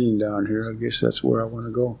 13 down here. I guess that's where I want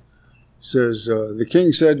to go. It says, the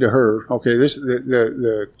king said to her, okay, this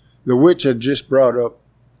the witch had just brought up,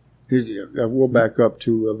 we'll back up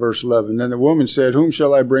to verse 11. Then the woman said, whom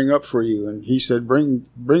shall I bring up for you? And he said,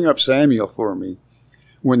 bring up Samuel for me.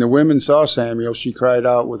 When the women saw Samuel, she cried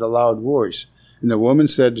out with a loud voice. And the woman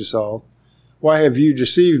said to Saul, why have you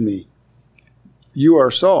deceived me? You are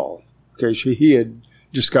Saul. Okay, he had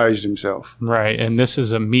disguised himself. Right, and this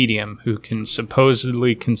is a medium who can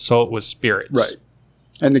supposedly consult with spirits. Right.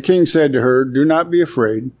 And the king said to her, do not be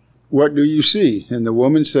afraid. What do you see? And the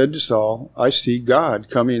woman said to Saul, I see God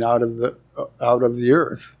coming out of the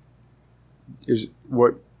earth.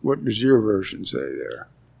 What does your version say there?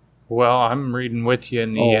 Well, I'm reading with you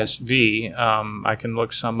in the ESV. I can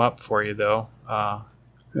look some up for you, though.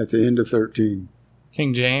 At the end of 13.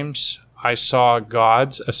 King James, I saw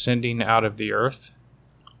gods ascending out of the earth.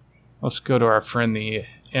 Let's go to our friend, the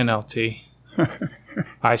NLT.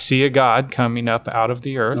 I see a god coming up out of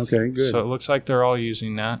the earth. Okay, good. So it looks like they're all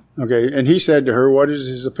using that. Okay, and he said to her, what is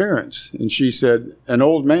his appearance? And she said, an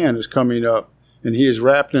old man is coming up, and he is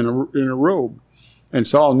wrapped in a robe. And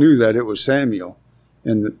Saul knew that it was Samuel,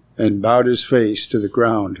 and bowed his face to the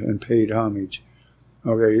ground and paid homage.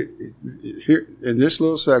 Okay, here in this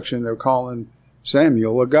little section, they're calling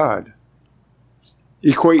Samuel a god,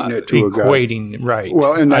 equating it to a god. Equating, right.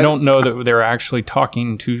 Well, and I don't know that they're actually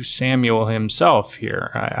talking to Samuel himself here.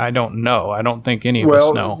 I don't know. I don't think any of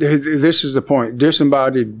us know. This is the point.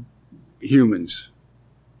 Disembodied humans.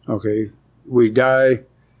 Okay, we die.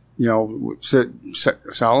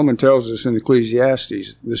 Solomon tells us in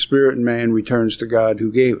Ecclesiastes, the spirit in man returns to God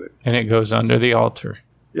who gave it. And it goes under the altar.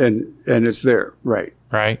 And it's there, right.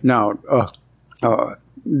 Right. Now,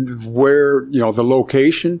 where, the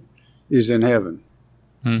location is in heaven.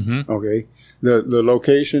 Mm-hmm. Okay? The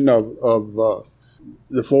location of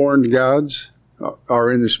the foreign gods are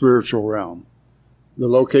in the spiritual realm. The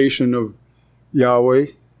location of Yahweh,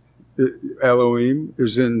 Elohim,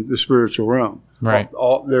 is in the spiritual realm. Right.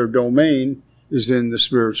 All their domain is in the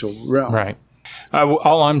spiritual realm. Right.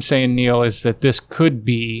 All I'm saying, Neil, is that this could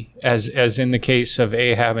be, as in the case of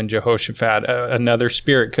Ahab and Jehoshaphat, another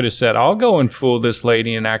spirit could have said, I'll go and fool this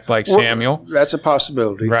lady and act like Samuel. That's a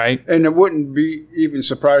possibility. Right. And it wouldn't even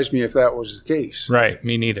surprise me if that was the case. Right.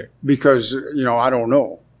 Me neither. Because, I don't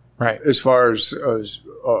know. Right. As far as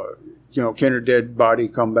can a dead body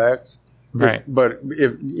come back? Right. But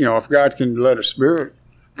if God can let a spirit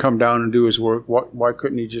come down and do his work, why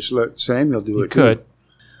couldn't he just let Samuel do it? He could.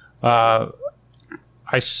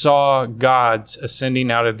 I saw gods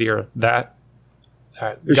ascending out of the earth. That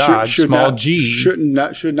God, small g, should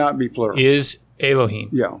not be plural. Is Elohim.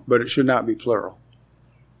 Yeah, but it should not be plural.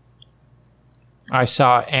 I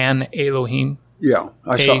saw an Elohim. Yeah,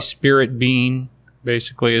 a spirit being,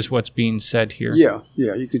 basically, is what's being said here. Yeah,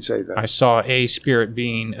 you could say that. I saw a spirit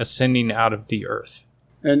being ascending out of the earth.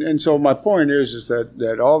 And so my point is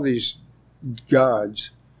that all these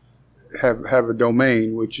gods have a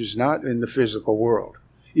domain which is not in the physical world,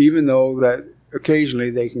 even though that occasionally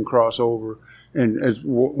they can cross over, and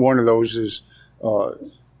one of those is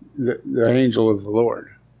the angel of the Lord.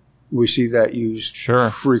 We see that used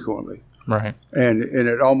frequently. Right. And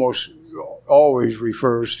it almost always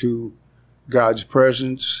refers to God's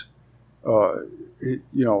presence.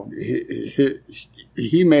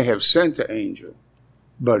 He may have sent the angel,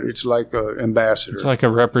 but it's like an ambassador. It's like a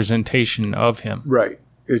representation of him. Right.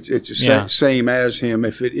 It's the same as him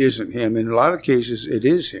if it isn't him. In a lot of cases, it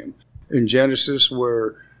is him. In Genesis,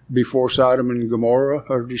 where before Sodom and Gomorrah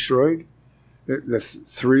are destroyed, the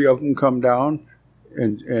three of them come down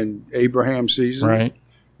and Abraham sees them. Right.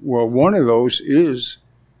 Well, one of those is,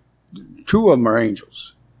 two of them are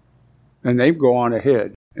angels, and they go on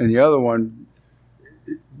ahead, and the other one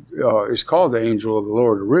is called the angel of the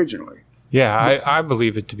Lord originally. Yeah, I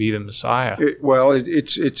believe it to be the Messiah. It's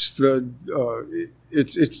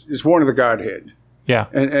one of the Godhead. Yeah,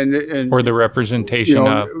 and or the representation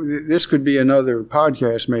of. This could be another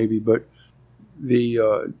podcast maybe, but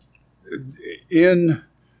in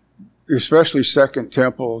especially Second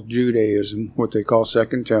Temple Judaism, what they call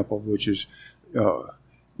Second Temple, which is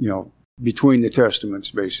between the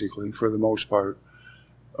Testaments basically for the most part,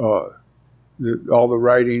 all the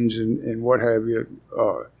writings and what have you.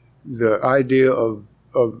 The idea of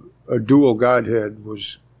a dual Godhead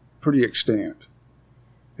was pretty extant,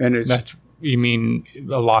 and you mean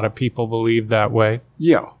a lot of people believe that way?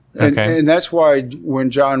 Yeah, and that's why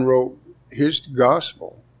when John wrote his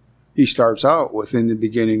gospel, he starts out with "In the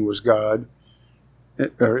beginning was God,"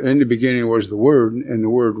 or "In the beginning was the Word, and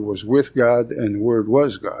the Word was with God, and the Word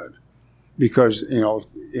was God," because and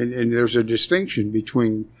there's a distinction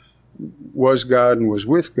between was God and was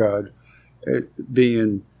with God,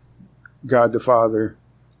 being God the Father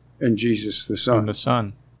and Jesus the Son. And the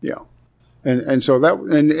Son. Yeah. And so that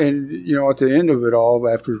and at the end of it all,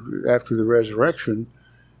 after the resurrection,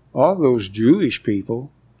 all those Jewish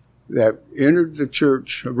people that entered the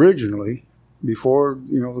church originally, before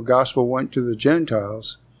the gospel went to the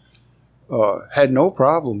Gentiles, had no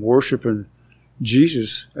problem worshiping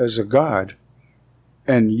Jesus as a God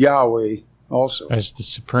and Yahweh also as the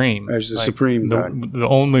supreme, supreme God, the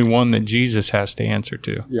only one that Jesus has to answer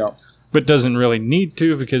to. Yeah. But doesn't really need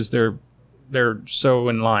to because they're so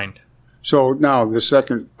in line. So now the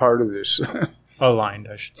second part of this. Aligned,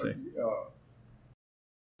 I should say.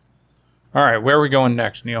 All right, where are we going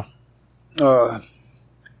next, Neil? Well,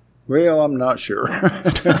 I'm not sure.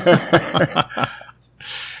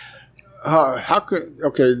 A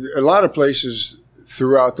lot of places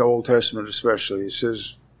throughout the Old Testament especially, it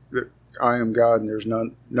says that I am God and there's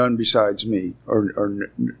none besides me, or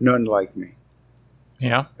none like me.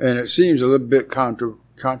 Yeah. And it seems a little bit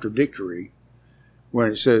contradictory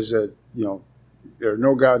when it says that, there are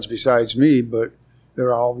no gods besides me, but there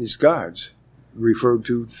are all these gods referred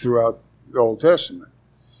to throughout the Old Testament.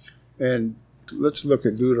 And let's look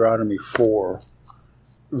at Deuteronomy 4,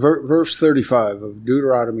 verse 35 of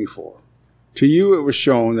Deuteronomy 4. To you it was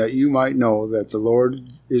shown that you might know that the Lord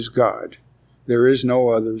is God. There is no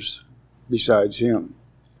others besides him.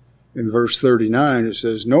 In verse 39 it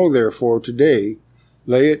says, Know therefore today,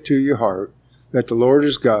 lay it to your heart, that the Lord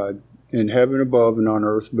is God, in heaven above and on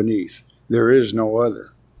earth beneath. There is no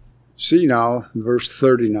other. See now, verse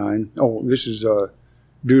 39. Oh, this is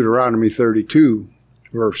Deuteronomy 32,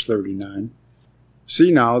 verse 39.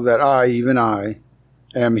 See now that I, even I,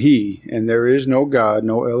 am he, and there is no God,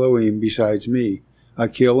 no Elohim besides me. I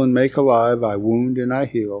kill and make alive, I wound and I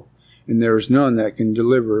heal, and there is none that can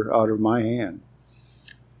deliver out of my hand.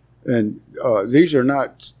 And these are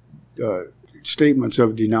not statements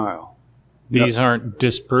of denial. These aren't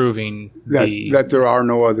disproving that there are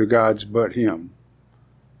no other gods but him.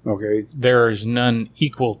 Okay? There is none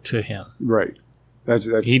equal to him. Right. That's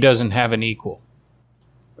he doesn't have an equal.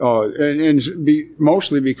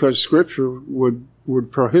 Mostly because Scripture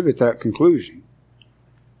would prohibit that conclusion,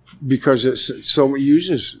 because it so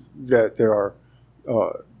uses that there are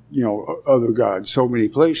other gods so many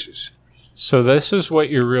places. So this is what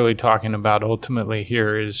you're really talking about ultimately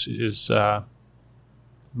here is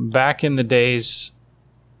back in the days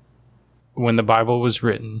when the Bible was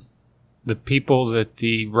written, the people that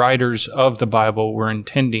the writers of the Bible were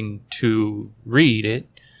intending to read it,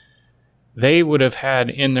 they would have had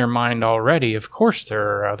in their mind already, of course there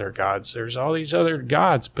are other gods. There's all these other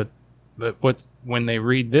gods, but when they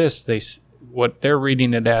read this, what they're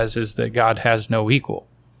reading it as is that God has no equal.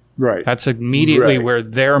 Right. That's immediately where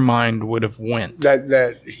their mind would have went.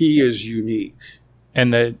 That he is unique.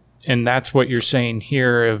 And that's what you're saying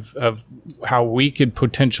here of how we could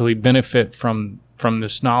potentially benefit from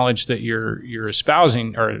this knowledge that you're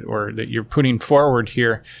espousing or that you're putting forward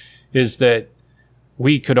here, is that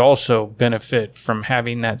we could also benefit from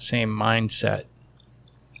having that same mindset.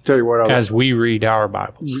 Tell you what, as we read our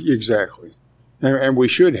Bibles. Exactly. And we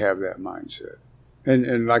should have that mindset.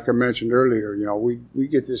 And like I mentioned earlier, we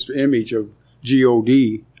get this image of God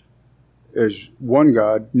as one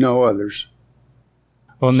God, no others.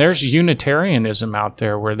 Well, and there's Unitarianism out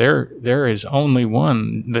there where there is only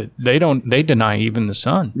one, that they deny even the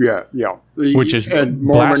Son. Yeah. Which is and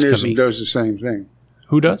blasphemy. Mormonism does the same thing.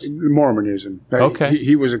 Who does? Mormonism. Okay.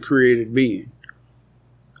 He was a created being.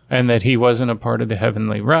 And that he wasn't a part of the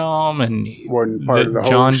heavenly realm, and Wasn't part of the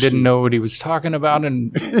John host. didn't know what he was talking about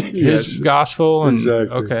in his Yes, gospel. And,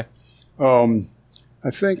 exactly. Okay.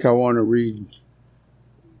 I think I want to read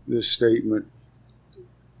this statement.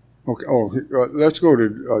 Okay. Let's go to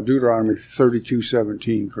Deuteronomy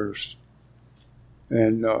 32:17 first.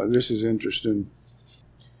 And this is interesting.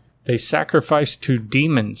 They sacrificed to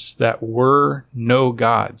demons that were no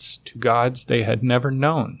gods, to gods they had never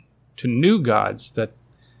known, to new gods that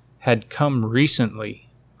had come recently,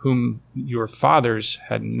 whom your fathers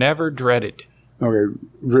had never dreaded. Okay,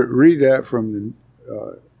 read that from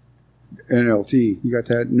the NLT. You got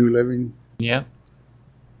that, New Living? Yeah.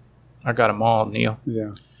 I got them all, Neil.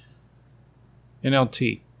 Yeah.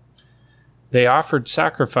 NLT. They offered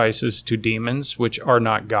sacrifices to demons which are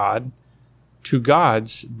not God, to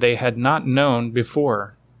gods they had not known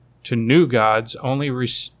before, to new gods only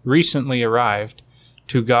recently arrived,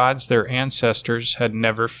 to gods their ancestors had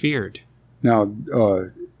never feared. Now,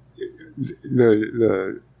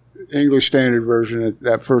 the English Standard Version,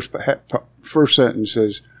 that first sentence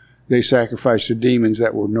says, they sacrificed to demons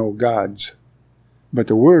that were no gods. But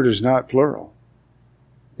the word is not plural.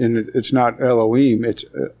 And it's not Elohim, it's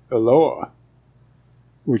Eloah,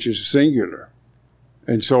 which is singular.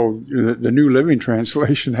 And so the New Living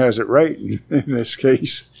Translation has it right in this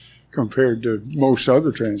case compared to most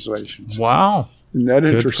other translations. Wow. Isn't that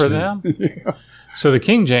Good interesting? for them. Yeah. So the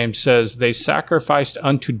King James says, they sacrificed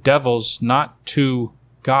unto devils, not to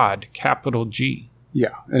God, capital G.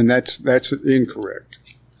 Yeah, and that's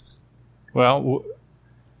incorrect. Well,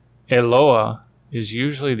 Eloah is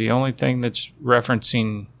usually the only thing that's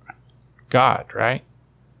referencing God, right?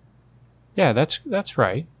 Yeah, that's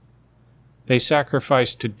right. They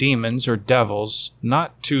sacrificed to demons or devils,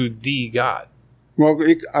 not to the God. Well,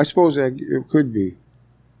 I suppose it could be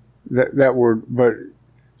that word, but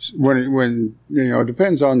when it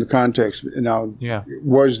depends on the context. Now, Yeah.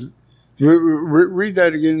 Read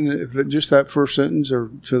that again, just that first sentence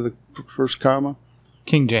or to the first comma.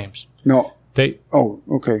 King James. No. Okay.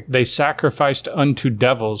 Okay. They sacrificed unto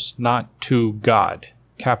devils, not to God,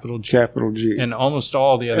 capital G. Capital G. And almost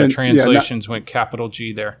all the other translations went capital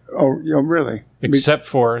G there. Oh, yeah, really? Except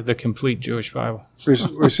for the complete Jewish Bible.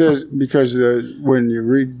 It says, because when you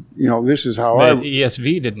read, this is how The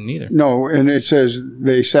ESV didn't either. No, and it says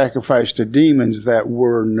they sacrificed to demons that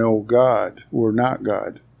were not God.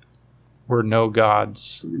 Were no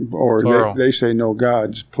gods. Or Plural. they say no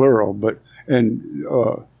gods, plural,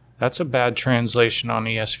 That's a bad translation on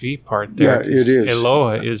ESV part there. Yeah, it is.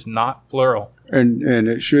 Eloah is not plural. and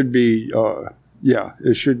it should be,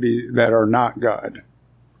 it should be that are not God.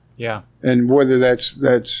 Yeah. And whether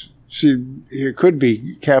it could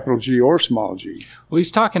be capital G or small g. Well,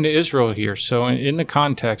 he's talking to Israel here. So in the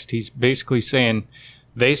context, he's basically saying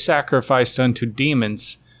they sacrificed unto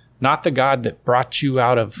demons, not the God that brought you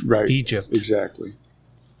out of Egypt. Exactly.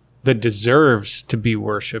 That deserves to be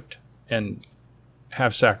worshipped and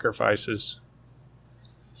have sacrifices.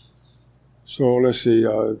 So let's see,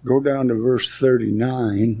 go down to verse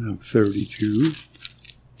 39 of 32.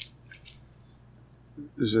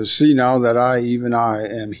 It says, see now that I, even I,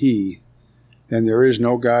 am he, and there is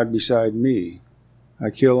no God beside me. I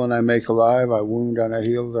kill and I make alive, I wound and I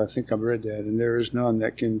heal. I think I've read that. And there is none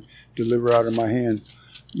that can deliver out of my hand.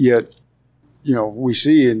 Yet, we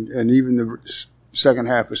see, and even the second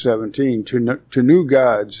half of 17, to new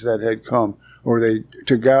gods that had come, or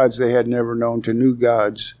to gods they had never known, to new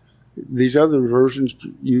gods. These other versions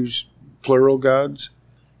use plural gods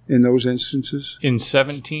in those instances. In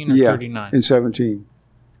 17 or 39? In 17.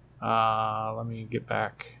 Let me get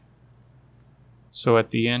back. So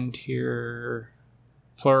at the end here,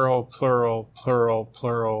 plural, plural, plural,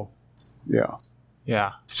 plural. Yeah.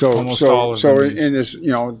 Yeah. So almost all of them in this,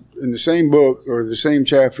 in the same book or the same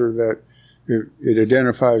chapter that it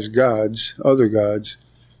identifies gods, other gods,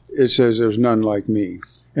 it says there's none like me.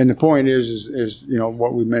 And the point is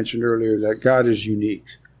what we mentioned earlier, that God is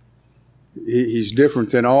unique. He's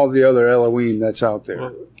different than all the other Elohim that's out there.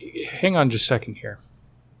 Well, hang on just a second here.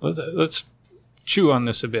 Let's chew on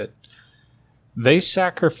this a bit. They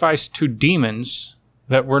sacrificed to demons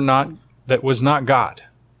that was not God.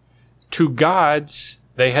 To gods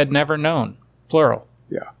they had never known. Plural.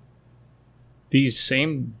 Yeah. These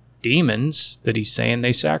same demons that he's saying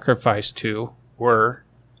they sacrificed to were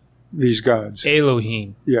these gods.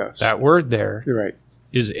 Elohim. Yes. That word there You're right.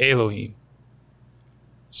 is Elohim.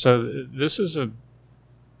 So this is a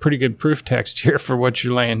pretty good proof text here for what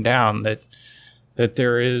you're laying down, that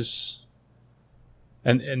there is,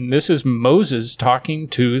 and this is Moses talking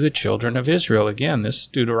to the children of Israel. Again, this is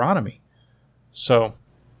Deuteronomy. So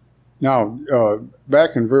now,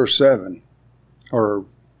 back in verse 7, or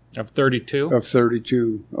Of 32? Of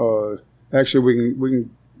 32. Actually, we can.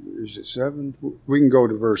 Is it 7? We can go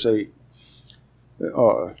to verse 8.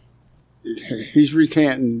 He's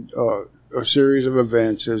recanting a series of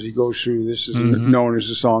events as he goes through. This is known as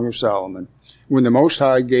the Song of Solomon. When the Most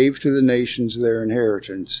High gave to the nations their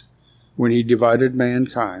inheritance, when he divided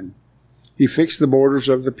mankind, he fixed the borders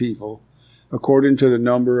of the people according to the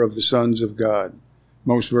number of the sons of God.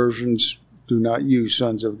 Most versions do not use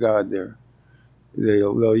sons of God there.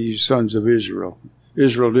 They'll use sons of Israel.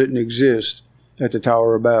 Israel didn't exist at the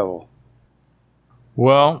Tower of Babel.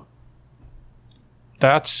 Well,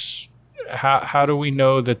 that's how do we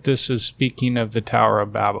know that this is speaking of the Tower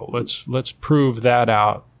of Babel? Let's prove that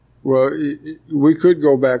out. Well, we could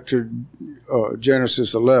go back to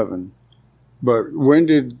Genesis 11, but when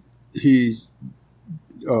did he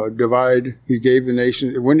divide? He gave the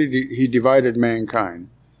nation. When did he divided mankind?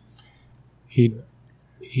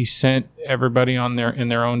 He sent everybody in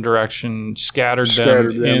their own direction, scattered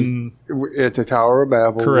them in at the Tower of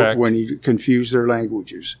Babel. Correct. When he confused their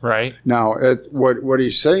languages. Right. Now, what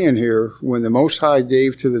he's saying here, when the Most High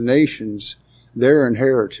gave to the nations their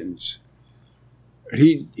inheritance,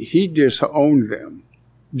 he disowned them.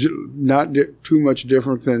 Not too much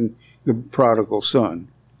different than the prodigal son.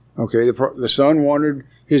 Okay, the son wanted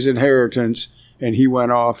his inheritance, and he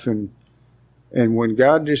went off and when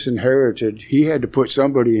God disinherited, he had to put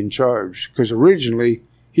somebody in charge, because originally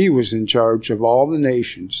he was in charge of all the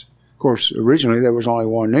nations. Of course, originally there was only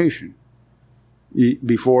one nation,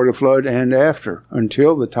 before the flood and after,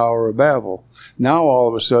 until the Tower of Babel. Now all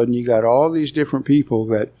of a sudden you got all these different people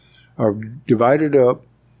that are divided up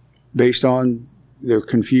based on their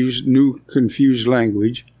confused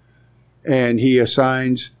language, and he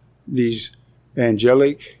assigns these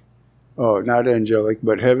not angelic,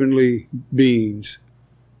 but heavenly beings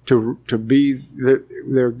to be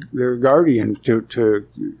their guardian, to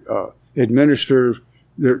administer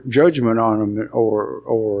their judgment on them,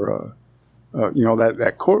 or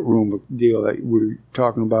that courtroom deal that we were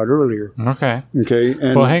talking about earlier. Okay.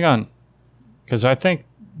 And, well, hang on, because I think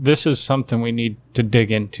this is something we need to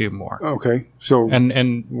dig into more. Okay. So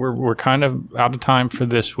and we're kind of out of time for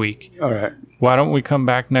this week. All right. Why don't we come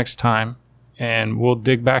back next time? And we'll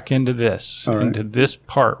dig back into this, into this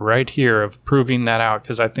part right here of proving that out,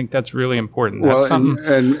 because I think that's really important. That's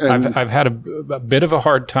something I've had a bit of a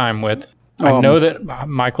hard time with. I know that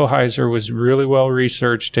Michael Heiser was really well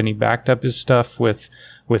researched, and he backed up his stuff with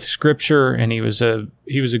scripture, and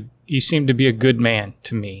he seemed to be a good man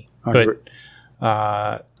to me. But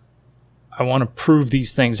I want to prove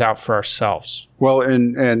these things out for ourselves. Well,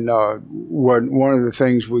 one of the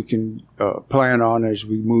things we can plan on as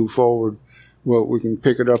we move forward. Well, we can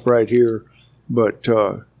pick it up right here, but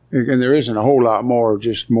and there isn't a whole lot more,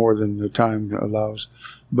 just more than the time allows.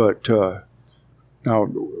 But now,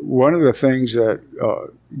 one of the things that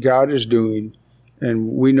God is doing, and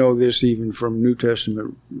we know this even from New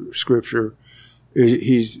Testament scripture,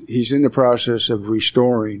 is He's in the process of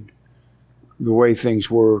restoring the way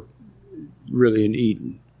things were really in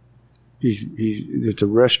Eden. It's a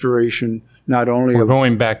restoration. Not only we're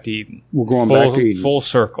going back to Eden. We're going back to Eden. Full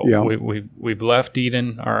circle. Yeah. We've left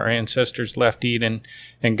Eden. Our ancestors left Eden,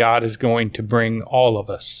 and God is going to bring all of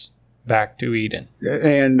us back to Eden.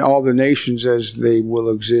 And all the nations as they will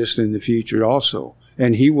exist in the future also.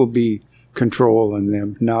 And He will be controlling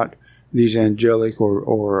them, not these angelic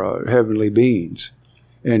or heavenly beings.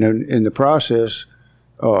 And in the process,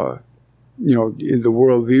 the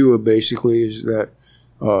worldview basically is that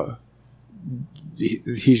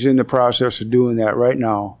He's in the process of doing that right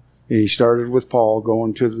now. And he started with Paul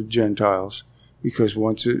going to the Gentiles, because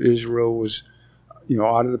once Israel was,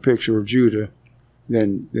 out of the picture of Judah,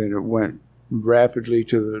 then it went rapidly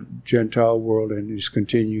to the Gentile world, and is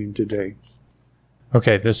continuing today.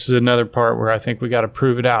 Okay, this is another part where I think we got to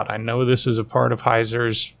prove it out. I know this is a part of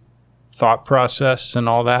Heiser's thought process and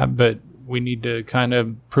all that, but we need to kind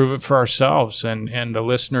of prove it for ourselves, and the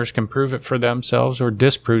listeners can prove it for themselves or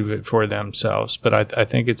disprove it for themselves. But I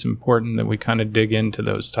think it's important that we kind of dig into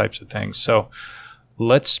those types of things. So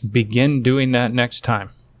let's begin doing that next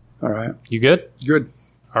time. All right. You good? Good.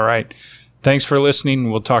 All right. Thanks for listening.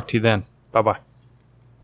 We'll talk to you then. Bye-bye.